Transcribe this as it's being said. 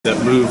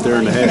move there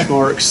in the hash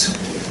marks.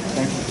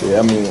 Yeah,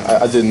 I mean,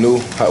 I just knew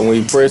when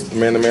he pressed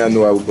man to man, I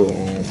knew I would go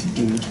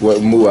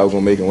what move I was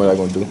gonna make and what I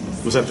was gonna do.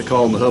 Was that the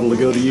call in the huddle to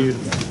go to you?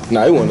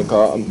 Nah, he wasn't a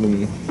call. I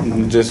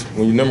mean, just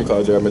when you number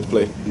call, I meant to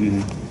play.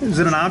 Is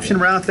it an option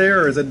route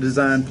there, or is it a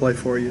design play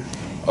for you?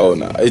 Oh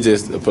no, it's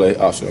just a play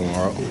option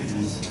route.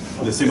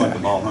 Did it seem like the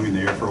ball hung in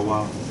the air for a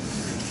while?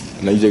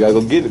 Now you just gotta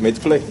go get it, make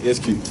the play. It's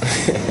cute.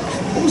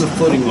 What was the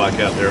footing like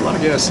out there? A lot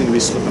of guys seem to be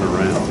slipping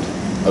around.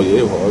 Oh yeah,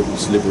 it was hard,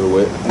 slippery,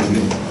 wet.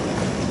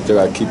 Just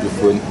gotta keep your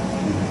footing.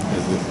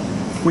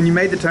 When you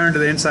made the turn to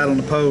the inside on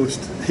the post,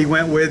 he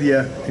went with you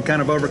and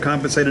kind of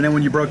overcompensated. And then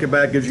when you broke it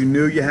back, because you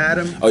knew you had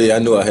him. Oh yeah, I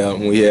knew I had him.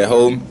 When he had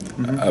hold,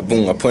 I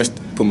punched,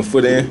 put my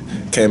foot in,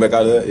 came back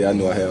out of it. Yeah, I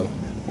knew I had him.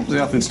 What was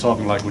the offense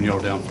talking like when y'all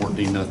were down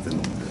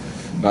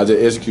 14-0? Now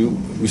just execute.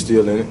 We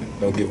still in it.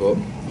 Don't give up.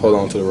 Hold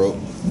on to the rope.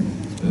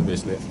 That's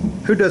basically it.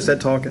 Who does that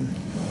talking?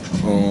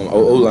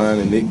 O-line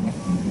and Nick.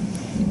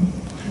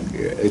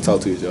 Yeah, they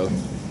talk to each other.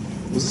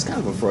 Was this kind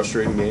of a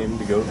frustrating game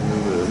to go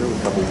through? There were a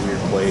couple weird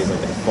plays, like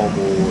that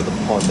fumble or the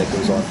punt that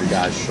goes off your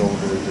guy's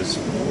shoulder. Just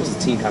what was the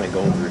team kind of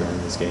going through during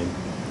this game?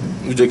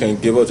 We just can't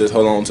give up. Just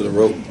hold on to the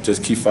rope.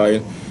 Just keep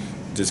fighting.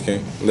 Just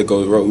can't let go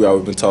of the rope. We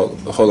always been taught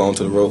hold on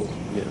to the rope.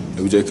 Yeah.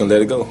 And we just can't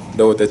let it go.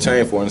 Know what that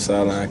chain for on the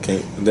sideline.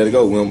 Can't let it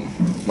go. We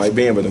might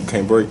bend, but it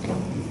can't break.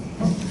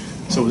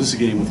 So was this a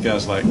game with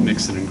guys like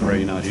Mixon and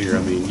Gray not here?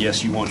 I mean,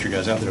 yes, you want your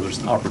guys out there, but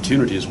it's an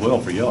opportunity as well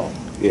for y'all.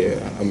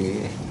 Yeah, I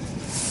mean,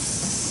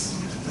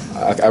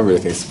 I really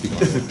can't speak on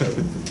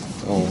that.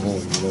 I don't know.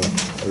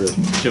 I really.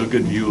 Did you have a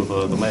good view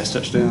of the last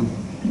touchdown?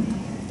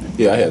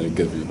 Yeah, I had a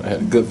good view. I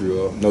had a good view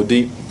of no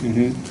deep.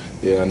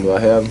 Yeah, I knew I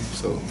had him,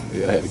 so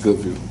yeah, I had a good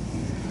view.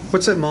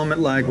 What's that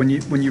moment like when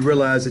you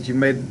realize that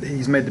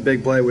he's made the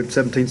big play with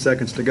 17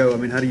 seconds to go? I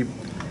mean,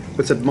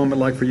 what's that moment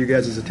like for you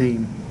guys as a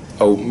team?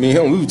 Oh, me and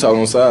him, we were talking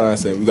on the sideline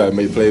saying we gotta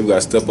make a play, we gotta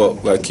step up,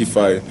 we gotta keep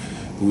fighting.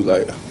 We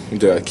just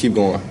gotta keep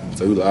going.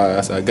 So he was like, all right,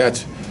 I said, I got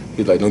you.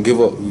 He's like, don't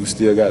give up, we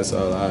still got it. So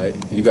I was like, all right,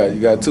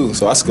 you got it too.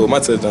 So I scored my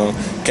touchdown,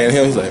 came to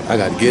him, he's like, I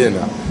gotta get it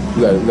now.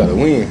 We gotta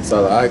win. So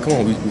I was like, all right, come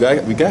on, we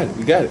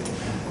got it.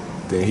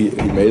 Then he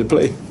made a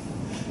play.